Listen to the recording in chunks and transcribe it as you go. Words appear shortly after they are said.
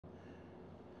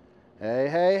Hey,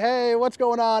 hey, hey, what's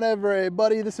going on,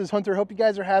 everybody? This is Hunter. Hope you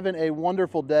guys are having a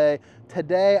wonderful day.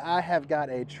 Today, I have got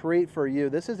a treat for you.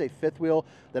 This is a fifth wheel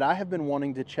that I have been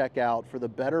wanting to check out for the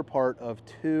better part of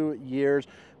 2 years,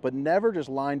 but never just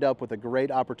lined up with a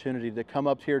great opportunity to come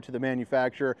up here to the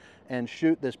manufacturer and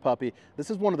shoot this puppy.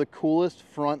 This is one of the coolest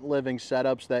front living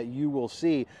setups that you will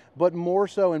see, but more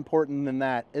so important than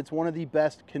that, it's one of the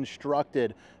best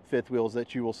constructed fifth wheels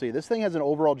that you will see. This thing has an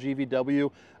overall GVW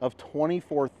of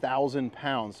 24,000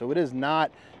 pounds, so it is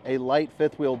not a light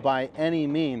fifth wheel by any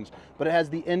means, but it has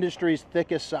the industry's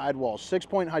thickest sidewall,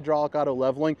 6-point hydraulic auto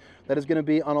leveling that is going to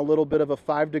be on a little bit of a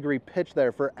 5-degree pitch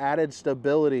there for added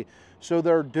stability. So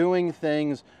they're doing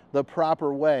things the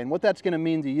proper way, and what that's going to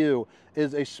mean to you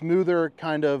is a smoother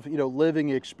kind of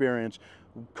living experience,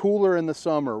 cooler in the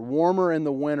summer, warmer in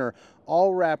the winter,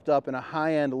 all wrapped up in a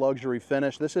high-end luxury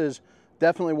finish. This is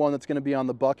definitely one that's going to be on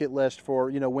the bucket list for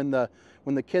when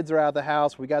the kids are out of the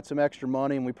house, we got some extra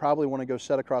money, and we probably want to go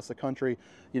set across the country,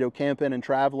 camping and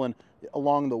traveling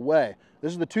along the way.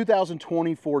 This is the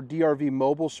 2024 DRV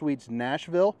Mobile Suites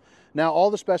Nashville. Now, all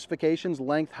the specifications,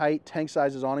 length, height, tank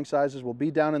sizes, awning sizes will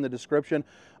be down in the description,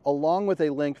 along with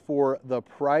a link for the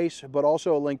price, but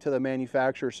also a link to the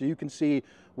manufacturer so you can see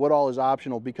what all is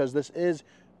optional, because this is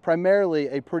primarily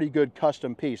a pretty good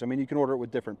custom piece. I mean, you can order it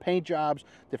with different paint jobs,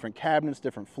 different cabinets,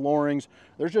 different floorings.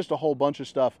 There's just a whole bunch of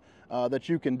stuff that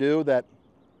you can do that,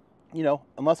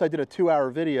 unless I did a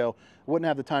 2-hour video, I wouldn't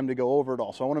have the time to go over it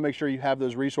all. So I want to make sure you have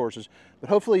those resources. But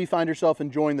hopefully you find yourself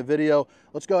enjoying the video.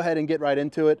 Let's go ahead and get right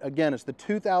into it. Again, it's the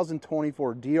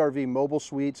 2024 DRV Mobile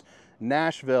Suites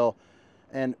Nashville.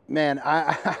 And man,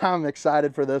 I'm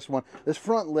excited for this one. This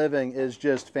front living is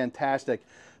just fantastic.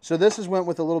 So this is went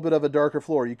with a little bit of a darker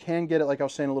floor. You can get it, like I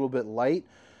was saying, a little bit light.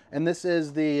 And this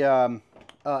is the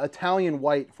Italian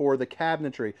white for the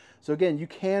cabinetry. So again, you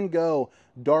can go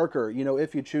darker,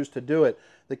 if you choose to do it.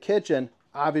 The kitchen,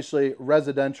 obviously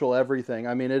residential everything.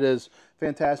 I mean, it is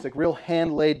fantastic. Real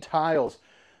hand-laid tiles.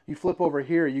 You flip over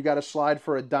here, you got a slide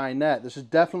for a dinette. This is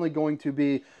definitely going to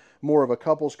be more of a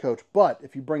couples coach. But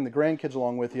if you bring the grandkids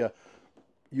along with you,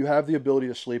 you have the ability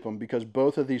to sleep them, because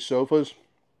both of these sofas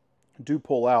do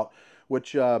pull out,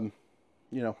 which they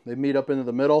meet up into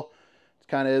the middle. It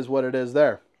kind of is what it is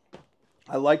there.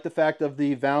 I like the fact of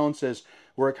the valances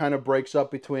where it kind of breaks up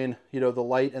between the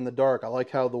light and the dark. I like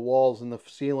how the walls and the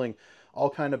ceiling all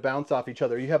kind of bounce off each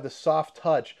other. You have the soft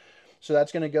touch, so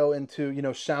that's going to go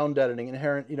into sound deadening,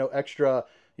 inherent extra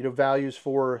values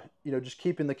for just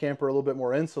keeping the camper a little bit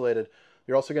more insulated.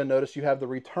 You're also going to notice you have the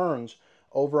returns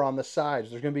over on the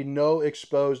sides. There's going to be no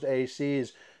exposed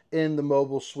ACs in the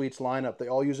Mobile Suites lineup. They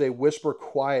all use a whisper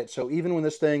quiet, so even when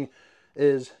this thing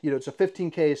is, it's a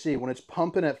 15 KC, when it's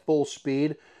pumping at full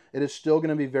speed, it is still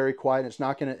going to be very quiet, and it's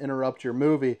not going to interrupt your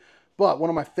movie. But one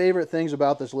of my favorite things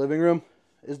about this living room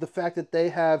is the fact that they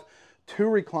have 2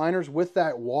 recliners with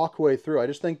that walkway through. I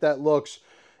just think that looks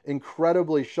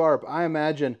incredibly sharp. I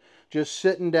imagine just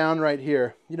sitting down right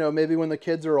here, maybe when the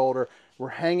kids are older, we're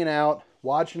hanging out,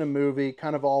 watching a movie,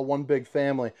 kind of all one big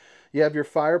family. You have your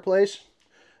fireplace.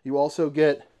 You also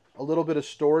get a little bit of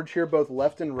storage here, both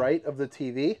left and right of the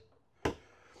TV.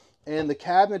 And the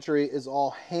cabinetry is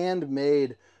all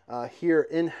handmade here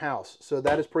in-house. So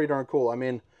that is pretty darn cool. I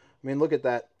mean, look at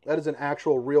that. That is an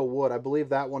actual real wood. I believe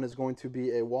that one is going to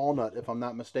be a walnut, if I'm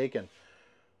not mistaken.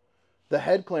 The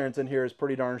head clearance in here is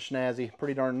pretty darn snazzy,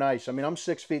 pretty darn nice. I mean, I'm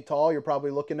 6 feet tall. You're probably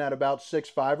looking at about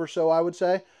 6'5" or so, I would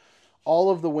say.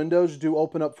 All of the windows do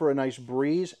open up for a nice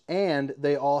breeze, and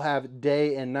they all have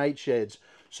day and night shades.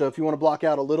 So if you want to block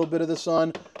out a little bit of the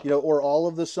sun, or all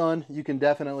of the sun, you can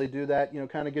definitely do that,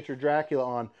 kind of get your Dracula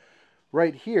on.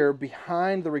 Right here,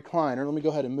 behind the recliner, let me go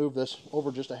ahead and move this over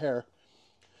just a hair.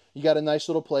 You got a nice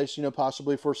little place,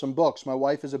 possibly for some books. My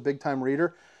wife is a big-time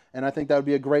reader, and I think that would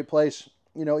be a great place,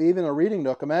 even a reading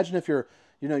nook. Imagine if you're,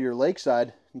 you're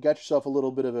lakeside, you got yourself a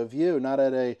little bit of a view, not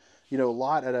at a,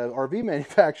 lot at an RV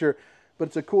manufacturer, but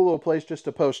it's a cool little place just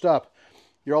to post up.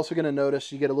 You're also going to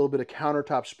notice you get a little bit of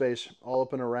countertop space all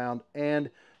up and around,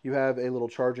 and you have a little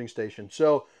charging station.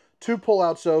 So 2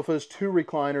 pull-out sofas, 2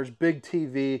 recliners, big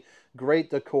TV,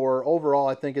 great decor. Overall,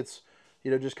 I think it's,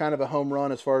 just kind of a home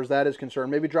run as far as that is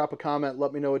concerned. Maybe drop a comment,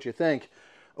 let me know what you think.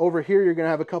 Over here, you're going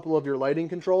to have a couple of your lighting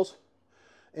controls,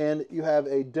 and you have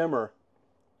a dimmer,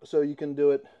 so you can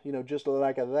do it, just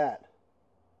like that.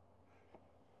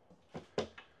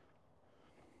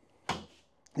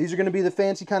 These are going to be the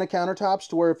fancy kind of countertops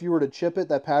to where if you were to chip it,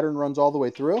 that pattern runs all the way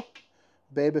through.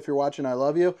 Babe, if you're watching, I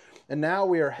love you. And now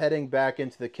we are heading back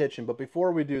into the kitchen. But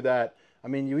before we do that, I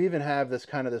mean, you even have this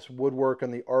kind of this woodwork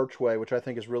on the archway, which I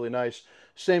think is really nice.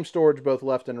 Same storage both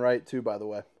left and right too, by the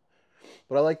way.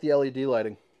 But I like the LED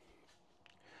lighting.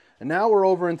 And now we're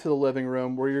over into the living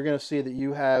room where you're going to see that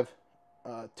you have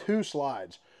 2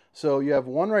 slides. So you have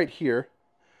one right here,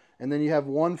 and then you have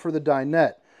one for the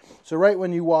dinette. So right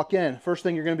when you walk in, first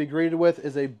thing you're going to be greeted with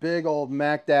is a big old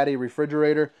Mac Daddy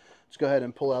refrigerator. Let's go ahead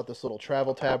and pull out this little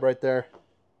travel tab right there.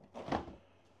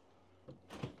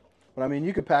 But I mean,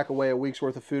 you could pack away a week's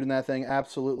worth of food in that thing,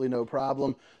 absolutely no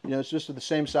problem. You know, it's just the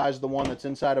same size as the one that's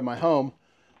inside of my home.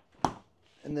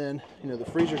 And then, you know, the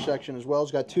freezer section as well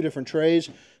has got 2 different trays.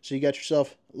 So you got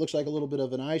yourself, it looks like a little bit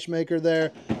of an ice maker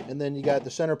there. And then you got the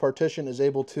center partition is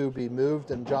able to be moved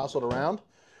and jostled around.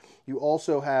 You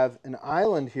also have an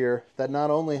island here that not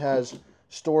only has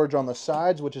storage on the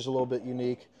sides, which is a little bit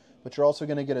unique, but you're also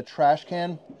going to get a trash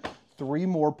can, 3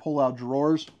 more pull-out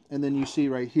drawers, and then you see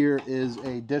right here is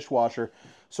a dishwasher.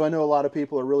 So I know a lot of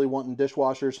people are really wanting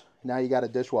dishwashers. Now you got a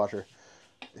dishwasher.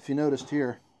 If you noticed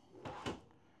here,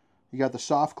 you got the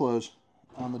soft close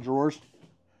on the drawers.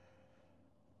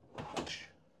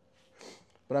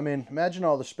 But I mean, imagine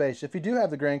all the space. If you do have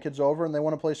the grandkids over and they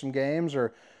want to play some games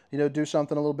or, you know, do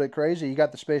something a little bit crazy, you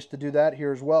got the space to do that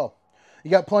here as well.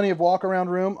 You got plenty of walk-around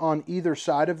room on either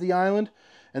side of the island.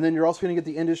 And then you're also going to get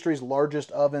the industry's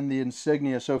largest oven, the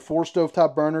Insignia. So 4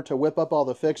 stovetop burner to whip up all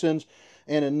the fixings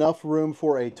and enough room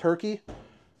for a turkey.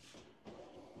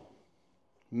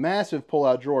 Massive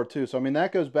pull-out drawer too. So I mean,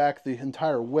 that goes back the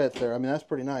entire width there. I mean, that's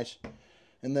pretty nice.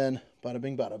 And then bada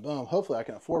bing, bada boom. Hopefully I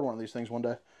can afford one of these things one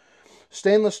day.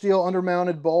 Stainless steel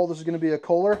undermounted bowl. This is going to be a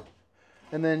Kohler.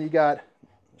 And then you got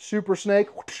Super Snake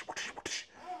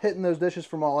hitting those dishes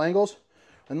from all angles.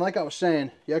 And like I was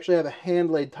saying, you actually have a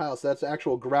hand-laid tile. So that's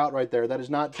actual grout right there. That is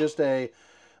not just a,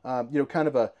 you know, kind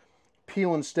of a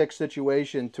peel and stick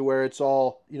situation to where it's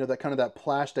all, you know, that kind of that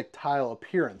plastic tile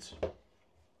appearance.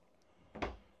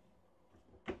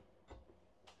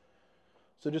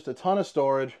 So just a ton of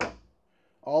storage,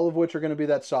 all of which are going to be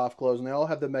that soft close. And they all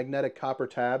have the magnetic copper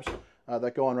tabs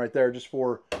that go on right there just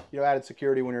for, you know, added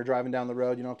security when you're driving down the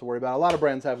road. You don't have to worry about it. A lot of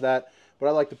brands have that, but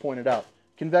I like to point it out.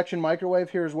 Convection microwave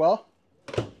here as well.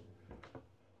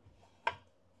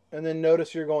 And then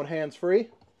notice you're going hands-free.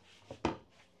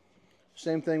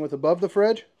 Same thing with above the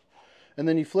fridge. And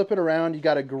then you flip it around. You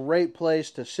got a great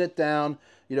place to sit down,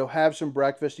 you know, have some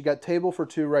breakfast. You got table for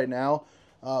 2 right now.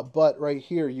 But right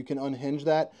here, you can unhinge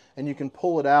that and you can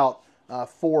pull it out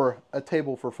for a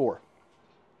table for 4.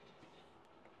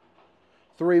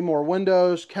 3 more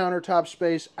windows, countertop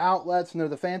space, outlets, and they're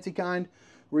the fancy kind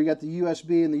where you got the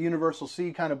USB and the universal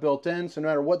C kind of built in. So no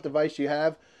matter what device you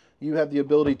have the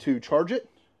ability to charge it.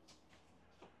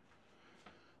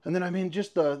 And then, I mean,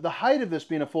 just the height of this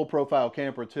being a full profile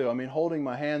camper too. I mean, holding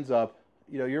my hands up,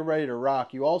 you know, you're ready to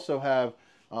rock. You also have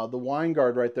the wine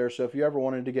guard right there. So if you ever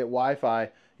wanted to get Wi-Fi,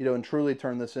 you know, and truly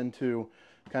turn this into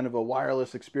kind of a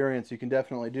wireless experience, you can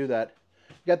definitely do that.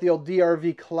 You got the old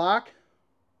DRV clock.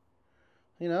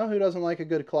 You know, who doesn't like a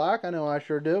good clock? I know I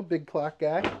sure do. Big clock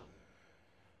guy.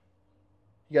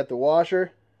 You got the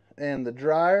washer and the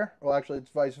dryer. Well, actually, it's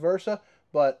vice versa.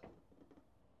 But,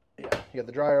 yeah, you got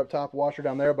the dryer up top, washer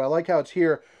down there. But I like how it's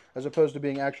here as opposed to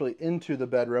being actually into the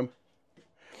bedroom.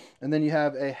 And then you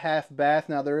have a half bath.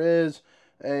 Now, there is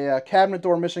a cabinet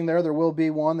door missing there. There will be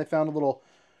one. They found a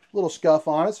little scuff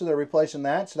on it, so they're replacing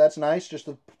that. So that's nice. Just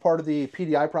a part of the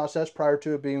PDI process prior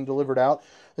to it being delivered out.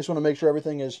 Just want to make sure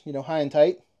everything is, you know, high and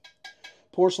tight.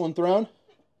 Porcelain throne.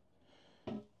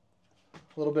 A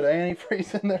little bit of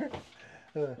antifreeze in there.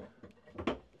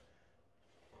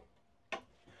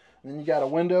 Then you got a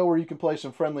window where you can play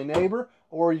some friendly neighbor,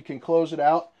 or you can close it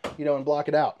out, you know, and block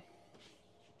it out.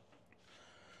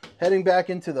 Heading back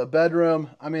into the bedroom,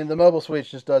 I mean, the Mobile Suites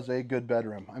just does a good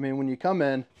bedroom. I mean, when you come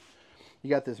in, you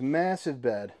got this massive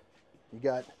bed. You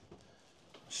got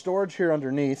storage here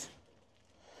underneath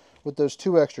with those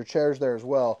 2 extra chairs there as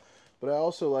well. But I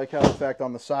also like how, in fact,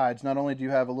 on the sides, not only do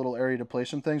you have a little area to place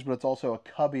some things, but it's also a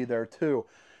cubby there too.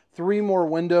 3 more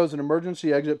windows, an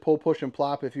emergency exit, pull, push, and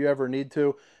plop if you ever need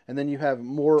to. And then you have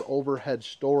more overhead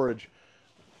storage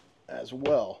as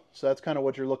well. So that's kind of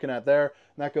what you're looking at there.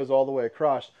 And that goes all the way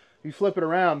across. You flip it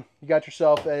around, you got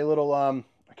yourself a little, I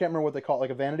can't remember what they call it, like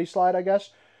a vanity slide, I guess.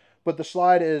 But the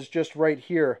slide is just right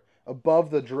here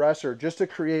above the dresser just to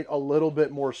create a little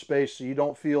bit more space so you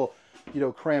don't feel, you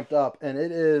know, cramped up. And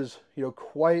it is, you know,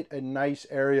 quite a nice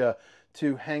area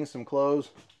to hang some clothes.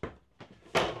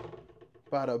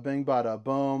 Bada bing, bada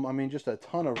boom. I mean, just a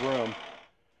ton of room.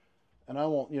 And I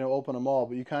won't, you know, open them all,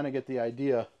 but you kind of get the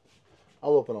idea.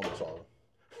 I'll open almost all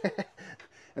of them.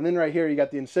 And then right here, you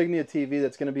got the Insignia TV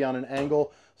that's going to be on an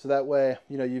angle. So that way,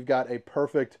 you know, you've got a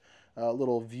perfect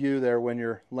little view there when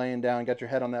you're laying down, got your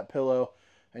head on that pillow,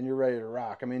 and you're ready to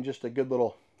rock. I mean, just a good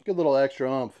little extra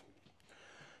oomph.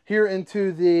 here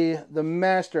into the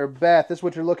master bath. This is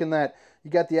what you're looking at.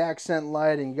 You got the accent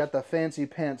lighting. You got the fancy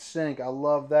pants sink. I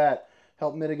love that.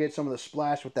 Help mitigate some of the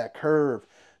splash with that curve.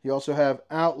 You also have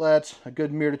outlets, a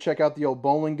good mirror to check out the old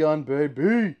bowling gun,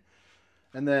 baby.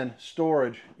 And then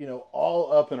storage, you know,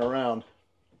 all up and around.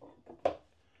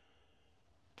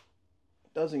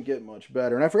 Doesn't get much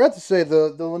better. And I forgot to say,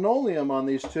 the linoleum on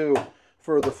these two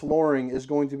for the flooring is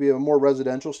going to be a more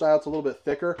residential style. It's a little bit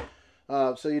thicker,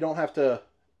 so you don't have to,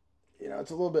 you know,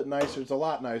 it's a little bit nicer. It's a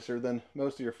lot nicer than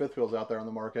most of your fifth wheels out there on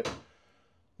the market.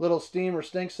 Little steam or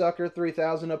stink sucker,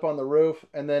 3000 up on the roof.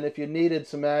 And then if you needed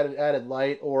some added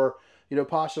light, or, you know,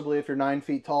 possibly if you're 9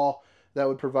 feet tall, that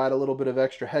would provide a little bit of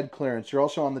extra head clearance. You're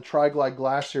also on the Tri-Glide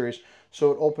glass series,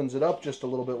 so it opens it up just a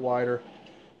little bit wider.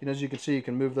 You know, as you can see, you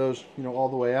can move those, you know, all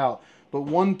the way out. But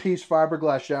one-piece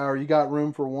fiberglass shower, you got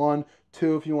room for 1,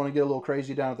 2 if you want to get a little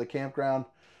crazy down at the campground.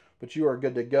 But you are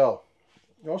good to go.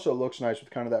 It also looks nice with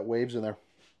kind of that waves in there.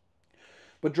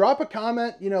 But drop a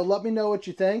comment, you know, let me know what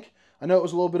you think. I know it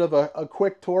was a little bit of a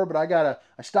quick tour, but I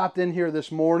stopped in here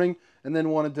this morning and then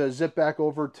wanted to zip back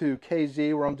over to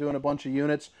KZ where I'm doing a bunch of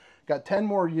units. Got 10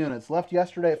 more units. Left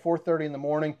yesterday at 4:30 in the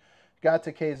morning. Got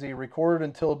to KZ, recorded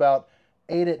until about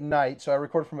 8 at night. So I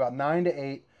recorded from about 9 to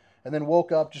 8 and then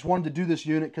woke up, just wanted to do this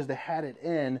unit because they had it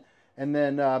in, and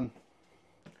then,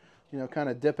 you know, kind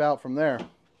of dip out from there.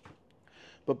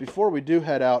 But before we do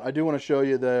head out, I do want to show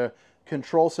you the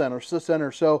control center.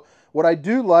 So what I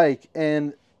do like,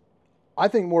 and I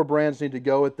think more brands need to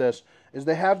go with this, is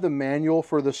they have the manual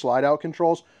for the slide out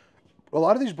controls. A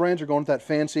lot of these brands are going with that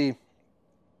fancy,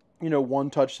 you know,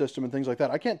 one-touch system and things like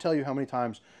that. I can't tell you how many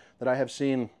times that I have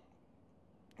seen,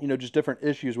 you know, just different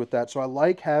issues with that. So I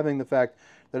like having the fact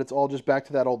that it's all just back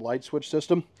to that old light switch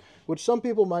system, which some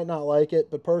people might not like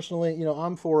it, but personally, you know,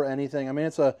 I'm for anything. I mean,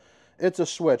 it's a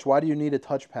switch. Why do you need a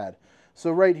touchpad?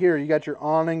 So right here, you got your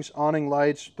awning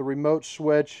lights, the remote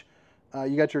switch.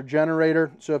 You got your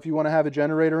generator. So if you want to have a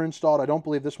generator installed, I don't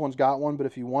believe this one's got one, but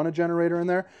if you want a generator in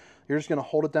there, you're just going to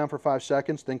hold it down for 5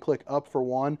 seconds, then click up for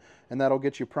 1, and that'll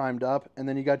get you primed up. And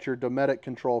then you got your Dometic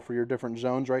control for your different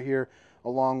zones right here,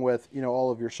 along with, you know,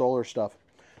 all of your solar stuff.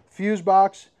 Fuse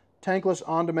box, tankless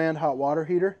on-demand hot water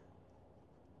heater.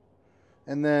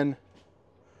 And then,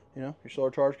 you know, your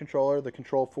solar charge controller, the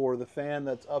control for the fan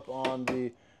that's up on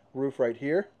the roof right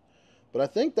here. But I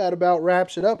think that about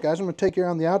wraps it up, guys. I'm going to take you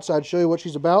around the outside, show you what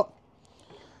she's about.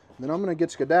 And then I'm going to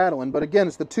get skedaddling. But again,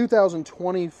 it's the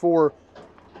 2024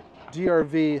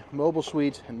 DRV Mobile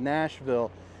Suites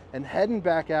Nashville. And heading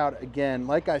back out again,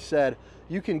 like I said,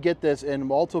 you can get this in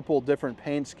multiple different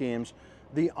paint schemes.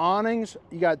 The awnings,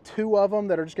 you got 2 of them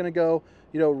that are just going to go,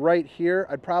 you know, right here.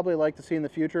 I'd probably like to see in the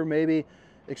future maybe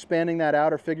expanding that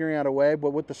out or figuring out a way.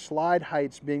 But with the slide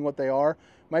heights being what they are,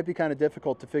 might be kind of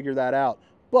difficult to figure that out.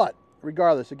 But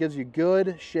regardless, it gives you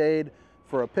good shade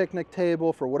for a picnic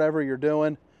table, for whatever you're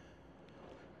doing.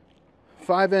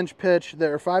 5-inch pitch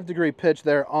there, 5-degree pitch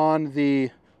there on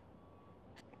the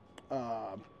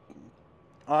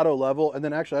auto level. And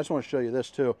then actually, I just want to show you this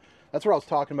too. That's what I was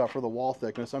talking about for the wall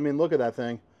thickness. I mean, look at that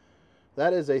thing.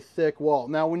 That is a thick wall.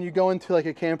 Now, when you go into like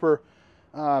a camper,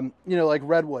 you know, like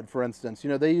Redwood, for instance, you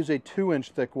know, they use a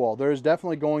 2-inch thick wall. There's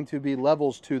definitely going to be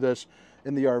levels to this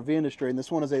in the RV industry, and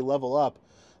this one is a level up.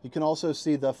 You can also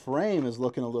see the frame is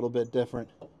looking a little bit different.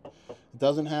 It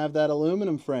doesn't have that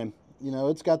aluminum frame. You know,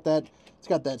 it's got that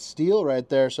steel right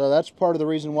there. So that's part of the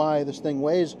reason why this thing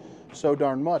weighs so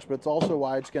darn much, but it's also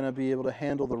why it's going to be able to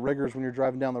handle the rigors when you're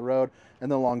driving down the road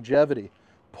and the longevity.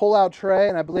 Pull-out tray,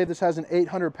 and I believe this has an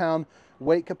 800-pound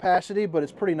weight capacity, but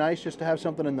it's pretty nice just to have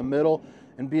something in the middle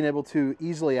and being able to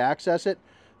easily access it.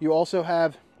 You also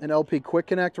have an LP Quick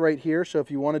Connect right here, so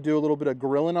if you want to do a little bit of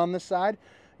grilling on this side,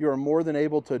 you are more than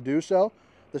able to do so.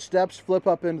 The steps flip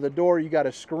up into the door. You got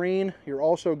a screen. You're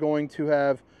also going to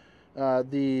have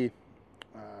the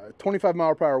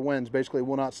 25-mile-per-hour winds basically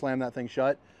will not slam that thing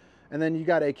shut. And then you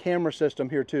got a camera system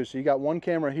here too. So you got one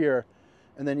camera here,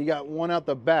 and then you got one out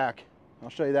the back. I'll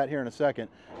show you that here in a second.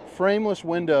 Frameless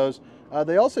windows.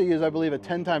 They also use, I believe, a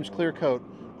 10 times clear coat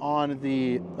on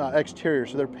the exterior.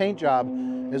 So their paint job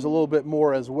is a little bit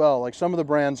more as well. Like some of the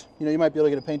brands, you know, you might be able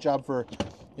to get a paint job for,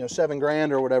 you know, $7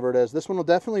 grand or whatever it is. This one will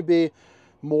definitely be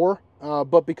more,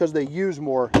 but because they use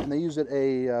more and they use it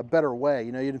a better way,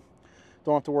 you know, you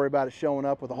don't have to worry about it showing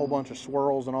up with a whole bunch of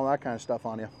swirls and all that kind of stuff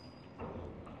on you.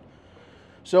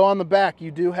 So on the back, you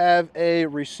do have a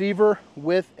receiver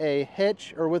with a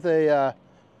hitch, or with a,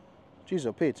 geez,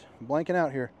 oh Pete, I'm blanking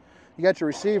out here. You got your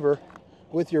receiver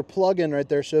with your plug-in right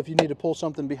there, so if you need to pull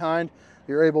something behind,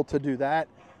 you're able to do that.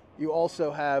 You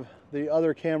also have the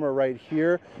other camera right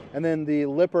here, and then the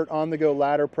Lippert on-the-go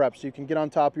ladder prep, so you can get on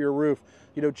top of your roof,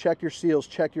 you know, check your seals,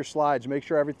 check your slides, make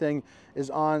sure everything is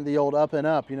on the old up and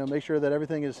up, you know, make sure that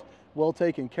everything is well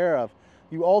taken care of.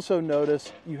 You also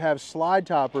notice you have slide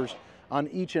toppers on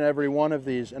each and every one of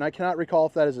these, and I cannot recall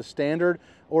if that is a standard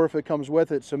or if it comes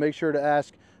with it, so make sure to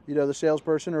ask, you know, the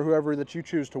salesperson or whoever that you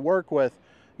choose to work with,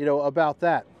 you know, about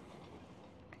that.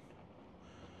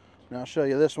 Now I'll show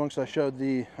you this one because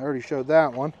I already showed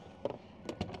that one.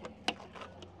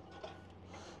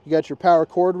 You got your power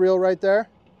cord reel right there,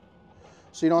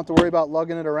 so you don't have to worry about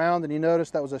lugging it around. And you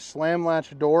notice that was a slam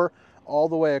latch door all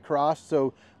the way across,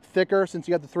 so thicker. Since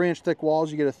you got the 3-inch thick walls,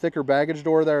 you get a thicker baggage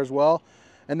door there as well.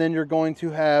 And then you're going to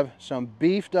have some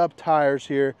beefed up tires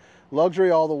here,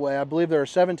 luxury all the way. I believe they're a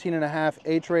 17.5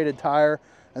 H-rated tire,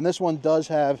 and this one does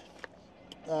have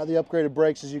the upgraded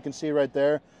brakes, as you can see right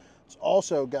there. It's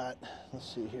also got,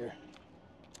 let's see here,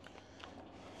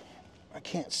 I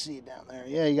can't see down there.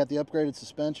 Yeah, you got the upgraded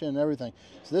suspension and everything.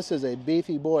 So this is a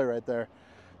beefy boy right there.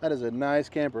 That is a nice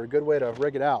camper, a good way to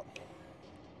rig it out.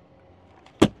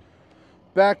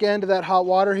 Back end of that hot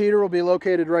water heater will be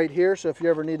located right here, so if you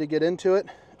ever need to get into it.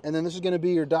 And then this is going to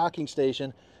be your docking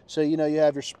station. So you know you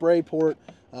have your spray port,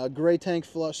 gray tank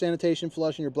flush, sanitation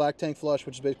flush, and your black tank flush,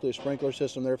 which is basically a sprinkler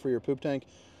system there for your poop tank.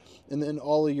 And then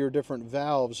all of your different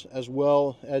valves, as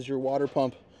well as your water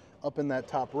pump up in that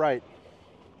top right.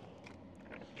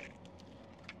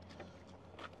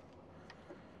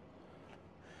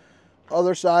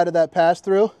 Other side of that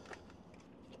pass-through.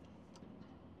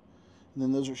 And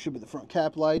then those should be the front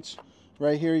cap lights.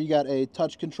 Right here you got a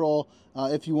touch control.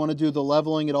 If you want to do the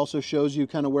leveling, it also shows you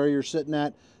kind of where you're sitting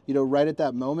at, you know, right at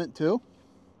that moment too.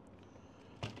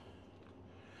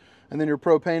 And then your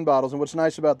propane bottles. And what's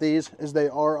nice about these is they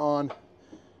are on,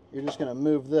 you're just going to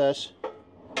move this.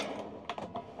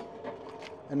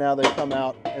 And now they come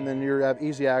out, and then you have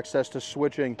easy access to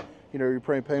switching, you know, your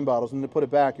propane bottles. And to put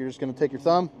it back, you're just going to take your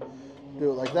thumb, do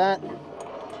it like that,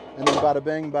 and then bada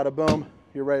bing, bada boom,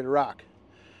 you're ready to rock.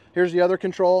 Here's the other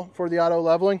control for the auto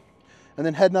leveling. And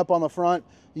then heading up on the front,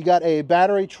 you got a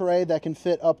battery tray that can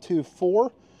fit up to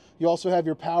 4. You also have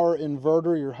your power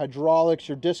inverter, your hydraulics,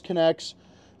 your disconnects,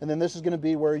 and then this is going to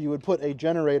be where you would put a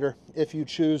generator if you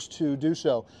choose to do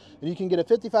so. And you can get a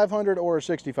 5500 or a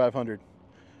 6500.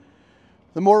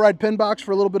 The More Ride pin box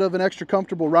for a little bit of an extra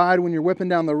comfortable ride when you're whipping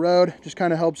down the road. Just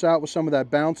kind of helps out with some of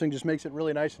that bouncing, just makes it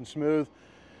really nice and smooth.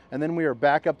 And then we are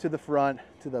back up to the front,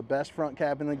 to the best front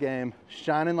cap in the game,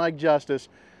 shining like justice.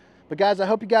 But guys, I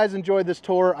hope you guys enjoyed this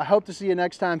tour. I hope to see you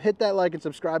next time. Hit that like and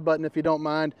subscribe button if you don't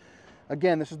mind.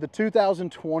 Again, this is the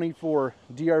 2024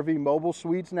 DRV Mobile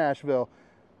Suites Nashville.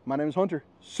 My name is Hunter.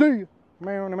 See you.